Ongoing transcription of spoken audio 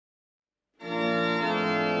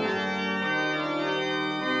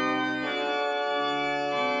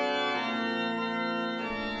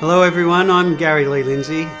Hello everyone, I'm Gary Lee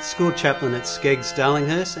Lindsay, School Chaplain at Skeggs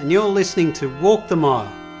Darlinghurst, and you're listening to Walk the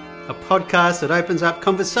Mile, a podcast that opens up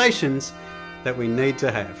conversations that we need to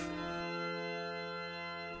have.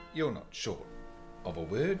 You're not short of a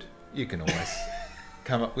word. You can always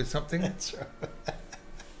come up with something. That's right.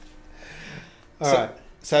 All right.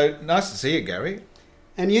 So nice to see you, Gary.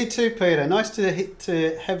 And you too, Peter. Nice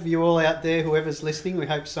to have you all out there, whoever's listening. We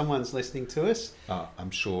hope someone's listening to us. I'm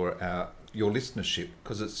sure your listenership,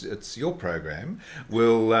 because it's your program,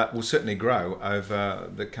 will certainly grow over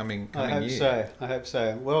the coming year. I hope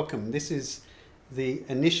so. Welcome. This is the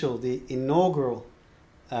inaugural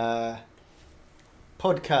podcast,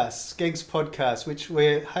 Skeggs podcast, which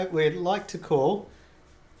we'd like to call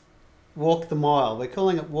Walk the Mile. We're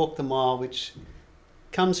calling it Walk the Mile, which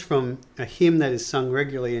comes from a hymn that is sung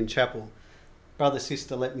regularly in chapel, Brother,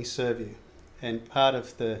 Sister, Let Me Serve You. And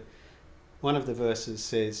one of the verses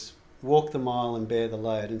says, walk the mile and bear the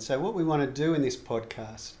load. And so what we want to do in this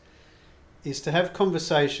podcast is to have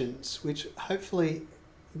conversations which hopefully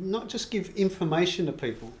not just give information to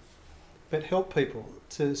people, but help people,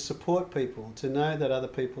 to support people, to know that other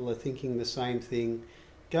people are thinking the same thing,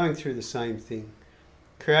 going through the same thing,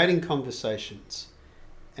 creating conversations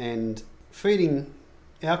and feeding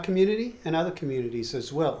our community and other communities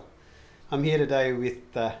as well. I'm here today with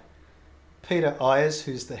Peter Ayers,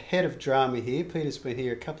 who's the head of drama here. Peter's been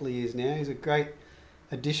here a couple of years now. He's a great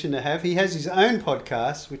addition to have. He has his own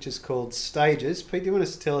podcast, which is called Stages. Pete, do you want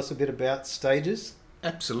to tell us a bit about Stages?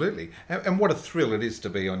 Absolutely. And what a thrill it is to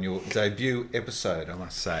be on your debut episode, I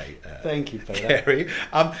must say. Thank you, Peter. Gary.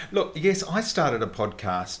 Look, yes, I started a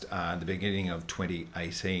podcast at the beginning of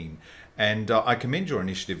 2018. And I commend your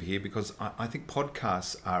initiative here because I think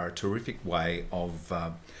podcasts are a terrific way of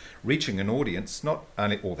reaching an audience, not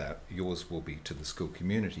only, although yours will be to the school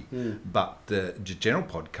community, but the general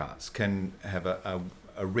podcasts can have a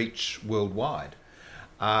reach worldwide.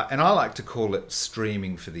 And I like to call it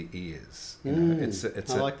streaming for the ears. You know,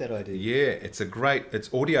 I like that idea. Yeah,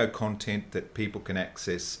 it's audio content that people can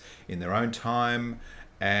access in their own time,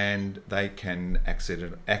 and they can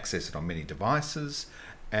access it on many devices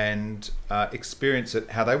and experience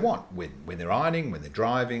it how they want, when they're ironing, when they're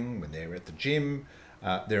driving, when they're at the gym.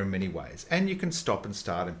 There are many ways. And you can stop and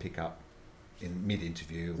start and pick up in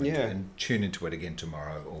mid-interview and tune into it again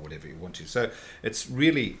tomorrow or whatever you want to. So it's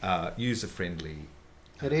really user-friendly.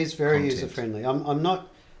 It is very content. user-friendly.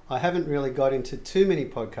 I haven't really got into too many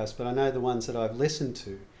podcasts, but I know the ones that I've listened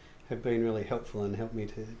to have been really helpful and helped me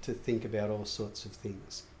to think about all sorts of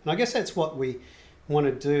things. And I guess that's what we want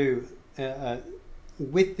to do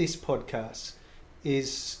with this podcast,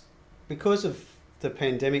 is because of the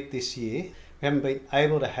pandemic this year, we haven't been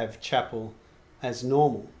able to have chapel as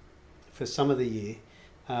normal for some of the year.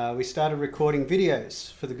 We started recording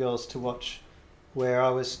videos for the girls to watch where I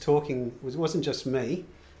was talking. It wasn't just me,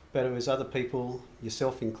 but it was other people,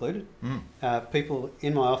 yourself included, people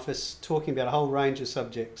in my office talking about a whole range of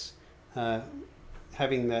subjects,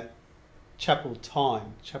 having that chapel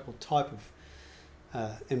type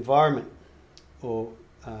of environment or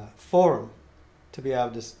forum to be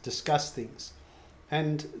able to discuss things.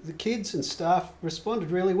 And the kids and staff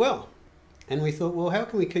responded really well. And we thought, well, how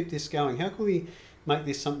can we keep this going? How can we make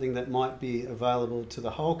this something that might be available to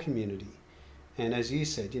the whole community? And as you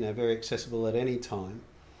said, very accessible at any time.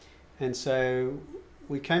 And so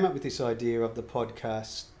we came up with this idea of the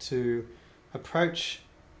podcast to approach,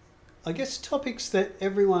 I guess, topics that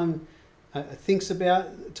everyone thinks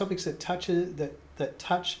about, topics that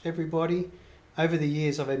touch everybody. Over the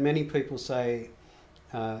years, I've had many people say,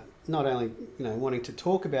 not only wanting to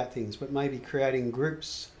talk about things, but maybe creating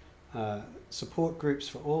groups, support groups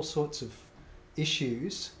for all sorts of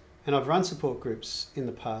issues. And I've run support groups in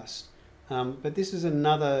the past, but this is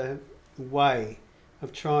another way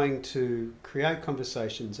of trying to create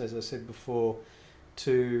conversations, as I said before,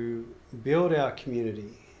 to build our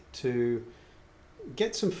community, to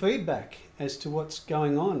get some feedback as to what's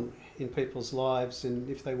going on in people's lives, and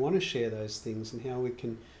if they want to share those things, and how we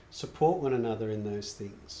can support one another in those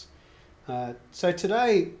things. So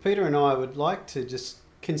today, Peter and I would like to just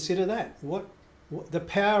consider that. What the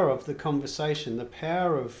power of the conversation, the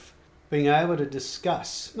power of being able to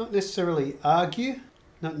discuss, not necessarily argue,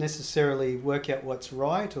 not necessarily work out what's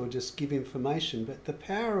right or just give information, but the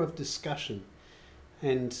power of discussion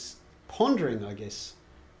and pondering, I guess,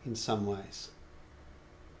 in some ways.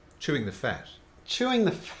 Chewing the fat. Chewing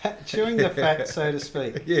the fat, so to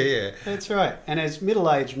speak. Yeah. That's right. And as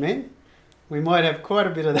middle-aged men, we might have quite a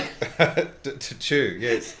bit of that. to chew,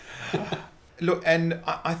 yes. Look, and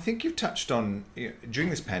I think you've touched on, during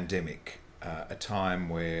this pandemic, a time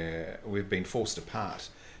where we've been forced apart.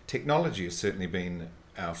 Technology has certainly been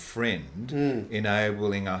our friend,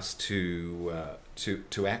 enabling us to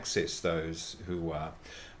access those who are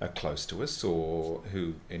close to us or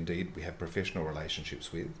who indeed we have professional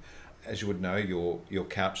relationships with. As you would know, your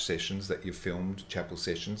couch sessions that you've filmed, chapel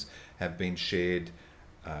sessions, have been shared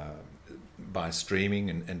by streaming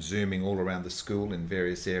and Zooming all around the school in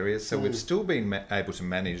various areas. So we've still been able to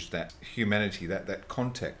manage that humanity, that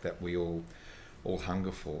contact that we all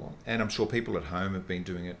hunger for. And I'm sure people at home have been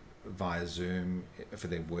doing it via Zoom for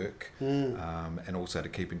their work, and also to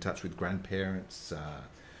keep in touch with grandparents.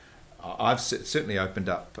 I've certainly opened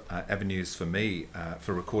up avenues for me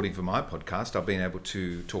for recording for my podcast. I've been able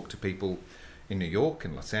to talk to people in New York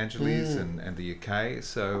and Los Angeles and the UK.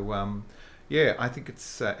 So yeah, I think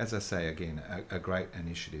it's, as I say again, a great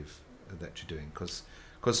initiative that you're doing,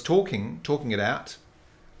 because talking it out,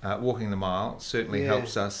 walking the mile certainly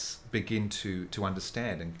helps us begin to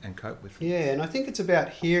understand and cope with things. Yeah, and I think it's about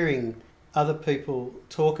hearing other people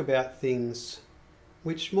talk about things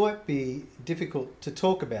which might be difficult to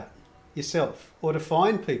talk about yourself, or to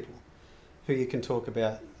find people who you can talk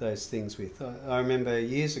about those things with. I remember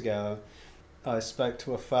years ago I spoke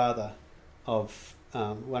to a father of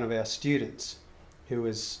one of our students who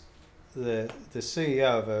was the CEO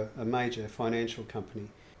of a major financial company.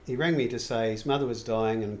 He rang me to say his mother was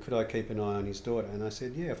dying and could I keep an eye on his daughter, and I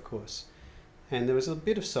said yeah, of course. And there was a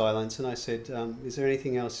bit of silence, and I said, is there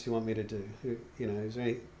anything else you want me to do?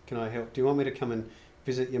 Can I help? Do you want me to come and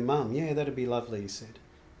visit your mum? Yeah, that'd be lovely, he said.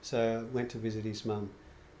 So I went to visit his mum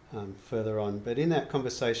further on. But in that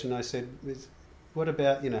conversation I said, what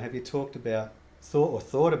about, have you thought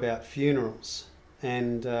about funerals?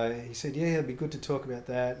 And he said, yeah, it'd be good to talk about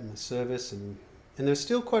that and the service. And there was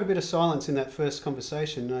still quite a bit of silence in that first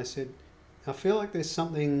conversation. And I said, I feel like there's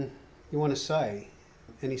something you want to say.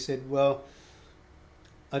 And he said, well,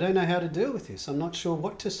 I don't know how to deal with this. I'm not sure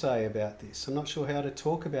what to say about this. I'm not sure how to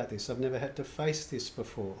talk about this. I've never had to face this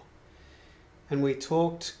before. And we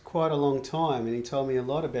talked quite a long time, and he told me a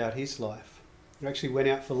lot about his life. We actually went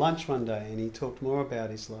out for lunch one day and he talked more about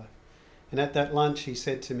his life. And at that lunch he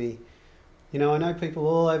said to me, I know people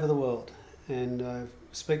all over the world, and I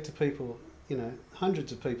speak to people,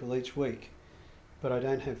 hundreds of people each week, but I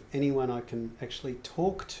don't have anyone I can actually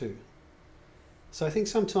talk to. So I think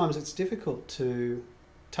sometimes it's difficult to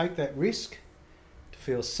take that risk, to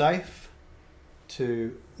feel safe,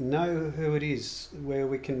 to know who it is, where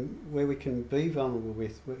we can be vulnerable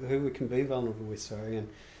with, and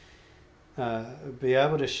be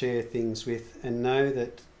able to share things with, and know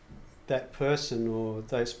that that person or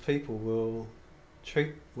those people will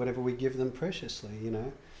treat whatever we give them preciously,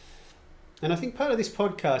 And I think part of this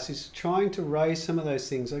podcast is trying to raise some of those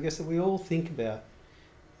things, I guess, that we all think about,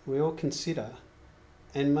 we all consider,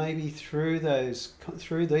 and maybe through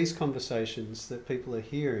these conversations that people are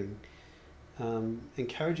hearing,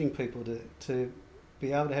 encouraging people to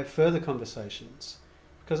be able to have further conversations,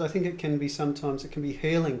 because I think it can be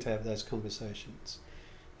healing to have those conversations.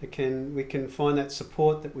 We can find that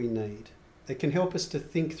support that we need. It can help us to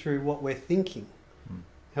think through what we're thinking,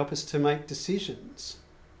 help us to make decisions.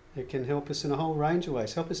 It can help us in a whole range of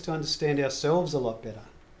ways, help us to understand ourselves a lot better.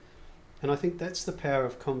 And I think that's the power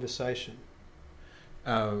of conversation.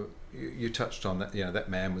 You touched on that. That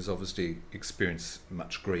man was obviously experienced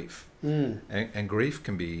much grief, and grief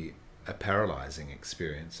can be a paralysing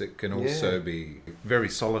experience. It can also be very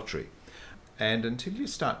solitary. And until you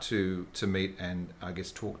start to meet and I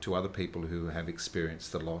guess talk to other people who have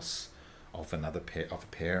experienced the loss of of a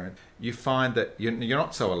parent, you find that you're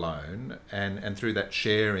not so alone, and through that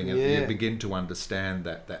sharing, you begin to understand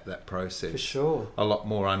that process. For sure. A lot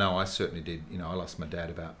more. I know I certainly did. I lost my dad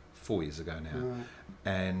about 4 years ago now. Right.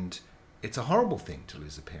 And it's a horrible thing to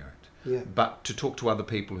lose a parent. Yeah. But to talk to other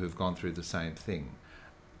people who've gone through the same thing,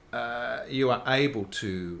 you are able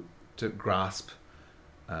to grasp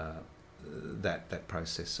that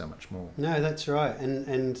process so much more. No, that's right.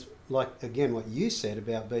 And like, again, what you said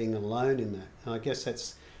about being alone in that, and I guess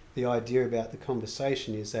that's the idea about the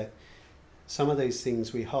conversation, is that some of these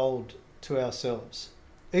things we hold to ourselves.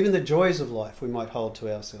 Even the joys of life we might hold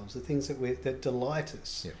to ourselves, the things that delight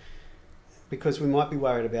us. Yeah. Because we might be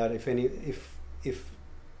worried about if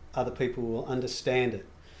other people will understand it,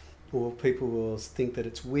 or people will think that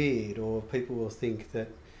it's weird, or people will think that,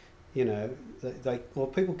 or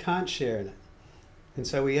people can't share in it. And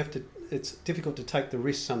so it's difficult to take the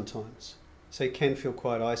risk sometimes. So you can feel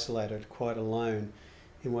quite isolated, quite alone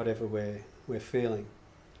in whatever we're feeling.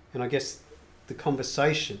 And I guess the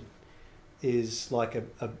conversation is like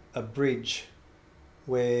a bridge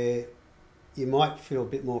where you might feel a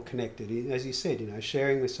bit more connected. As you said,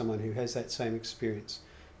 sharing with someone who has that same experience,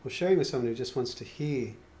 or sharing with someone who just wants to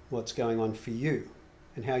hear what's going on for you.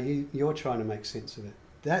 and how you're trying to make sense of it.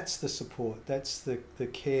 That's the support, that's the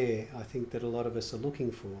care I think that a lot of us are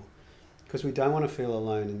looking for, because we don't want to feel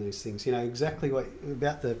alone in these things. You know, exactly what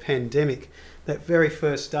about the pandemic, that very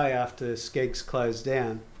first day after Skeggs closed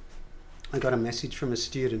down, I got a message from a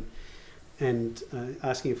student and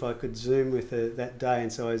asking if I could Zoom with her that day,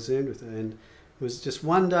 and so I Zoomed with her, and it was just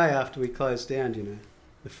one day after we closed down, you know,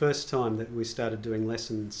 the first time that we started doing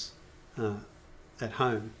lessons at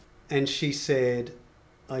home. And she said,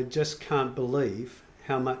 I just can't believe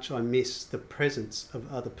how much I miss the presence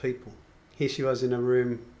of other people. Here she was in a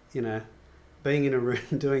room, you know, being in a room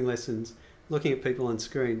doing lessons, looking at people on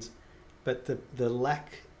screens, but the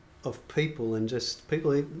lack of people, and just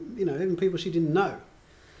people, you know, even people she didn't know,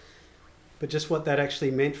 but just what that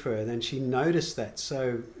actually meant for her. Then she noticed that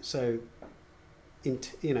so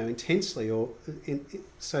intensely, or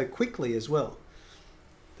so quickly as well,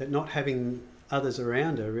 that not having others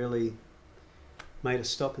around her really made her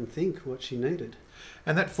stop and think what she needed.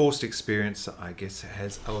 And that forced experience, I guess,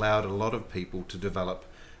 has allowed a lot of people to develop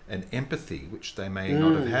an empathy which they may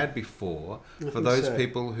not have had before, for those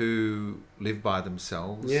people who live by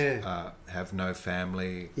themselves, have no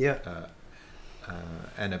family,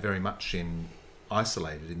 and are very much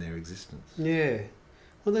isolated in their existence. Yeah.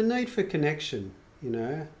 Well, the need for connection, you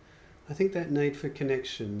know, I think that need for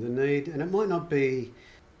connection, the need, and it might not be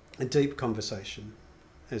a deep conversation,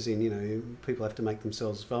 as in, you know, people have to make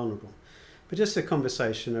themselves vulnerable, but just a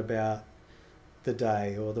conversation about the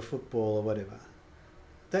day or the football or whatever.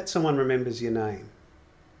 That someone remembers your name,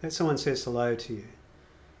 that someone says hello to you.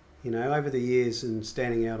 You know, over the years and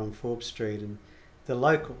standing out on Forbes Street, and the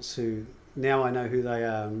locals who, now I know who they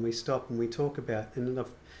are, and we stop and we talk about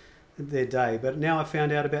their day, but now I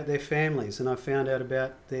found out about their families, and I found out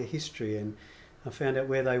about their history, and I found out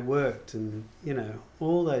where they worked, and, you know,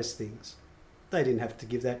 all those things. They didn't have to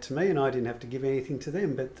give that to me, and I didn't have to give anything to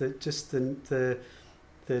them, but the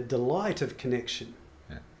delight of connection,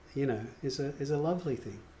 you know, is a lovely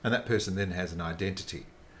thing. And that person then has an identity.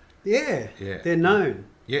 Yeah. They're known.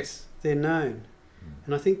 Yes. They're known.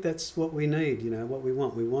 And I think that's what we need, you know, what we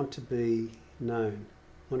want. We want to be known.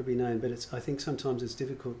 Want to be known, but I think sometimes it's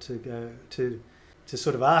difficult to go to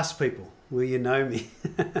sort of ask people, will you know me?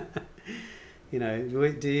 You know,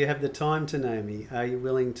 do you have the time to know me? Are you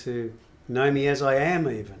willing to know me as I am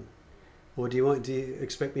even? Or do you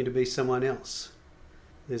expect me to be someone else?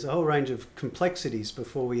 There's a whole range of complexities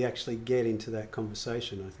before we actually get into that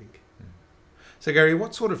conversation, I think. So, Gary,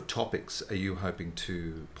 what sort of topics are you hoping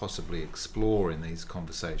to possibly explore in these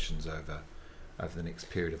conversations over the next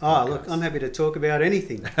period of podcasts? Oh, look, I'm happy to talk about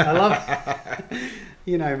anything. I love,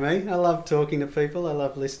 you know me, I love talking to people. I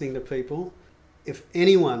love listening to people. If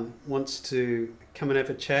anyone wants to come and have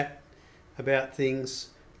a chat about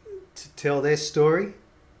things, to tell their story,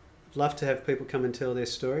 I'd love to have people come and tell their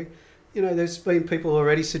story. You know, there's been people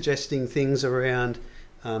already suggesting things around,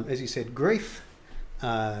 as you said, grief,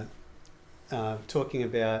 talking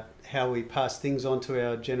about how we pass things on to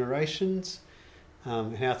our generations,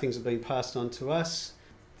 how things have been passed on to us,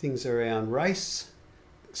 things around race.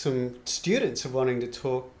 Some students are wanting to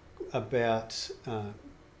talk about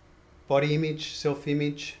body image,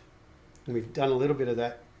 self-image, and we've done a little bit of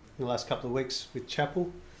that in the last couple of weeks with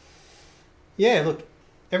Chapel. Yeah, look,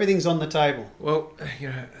 everything's on the table. Well, you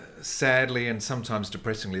know, sadly and sometimes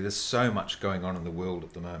depressingly, there's so much going on in the world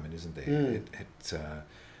at the moment, isn't there?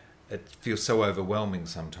 It feels so overwhelming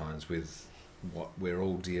sometimes with what we're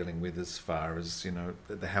all dealing with as far as, you know,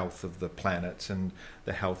 the health of the planet and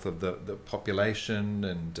the health of the population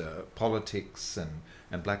and politics and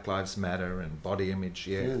Black Lives Matter and body image.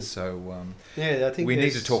 So I think we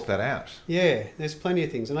need to talk that out. Yeah, there's plenty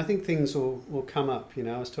of things, and I think things will come up. You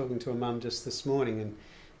know, I was talking to a mum just this morning, and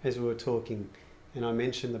as we were talking, and I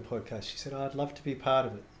mentioned the podcast, she said, I'd love to be part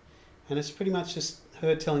of it. And it's pretty much just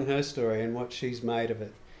her telling her story and what she's made of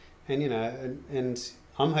it. And, you know, and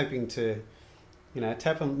I'm hoping to, you know,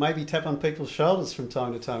 tap on people's shoulders from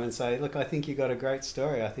time to time and say, look, I think you got a great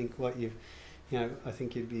story. I think I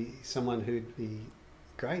think you'd be someone who'd be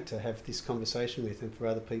great to have this conversation with, and for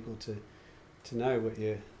other people to know what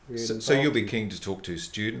you're really So you'll be keen to talk to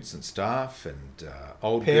students and staff and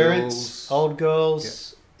old parents, girls? Old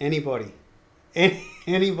girls, anybody.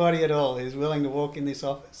 Anybody at all who's willing to walk in this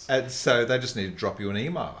office. And so they just need to drop you an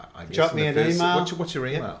email, I guess. Drop me an email. What's your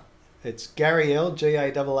email? Yep. It's Gary L,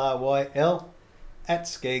 GARRYL,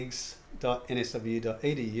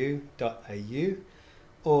 @skeggs.nsw.edu.au,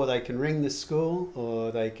 or they can ring the school,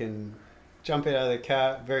 or they can jump out of the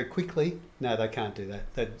car very quickly. No, they can't do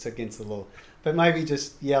that. That's against the law. But maybe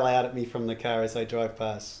just yell out at me from the car as they drive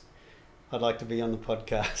past. I'd like to be on the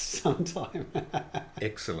podcast sometime.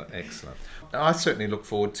 Excellent. I certainly look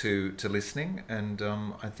forward to listening, and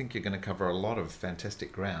I think you're going to cover a lot of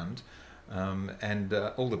fantastic ground, and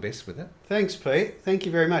all the best with it. Thanks, Pete. Thank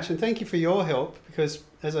you very much. And thank you for your help, because,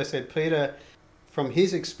 as I said, Peter, from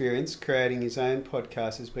his experience creating his own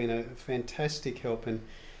podcast, has been a fantastic help and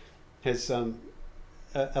has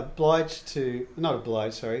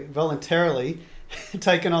voluntarily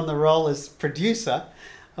taken on the role as producer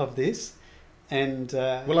of this. And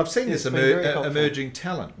well, I've seen this emerging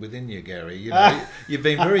talent within you, Gary. You know, you've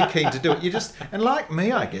been very keen to do it. And like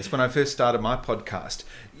me, I guess, when I first started my podcast,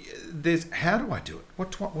 there's how do I do it?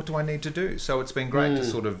 What do I need to do? So it's been great to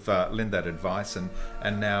sort of lend that advice and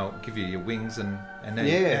now give you your wings and now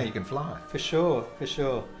you can fly. For sure.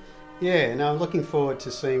 Yeah, and I'm looking forward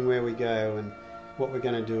to seeing where we go and what we're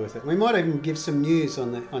going to do with it. We might even give some news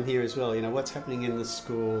on here as well. You know, what's happening in the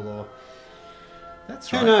school, or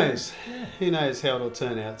that's right. Who knows? Yeah. Who knows how it'll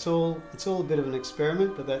turn out? It's all a bit of an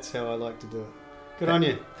experiment, but that's how I like to do it. Good on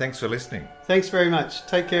you. Thanks for listening. Thanks very much.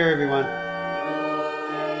 Take care, everyone.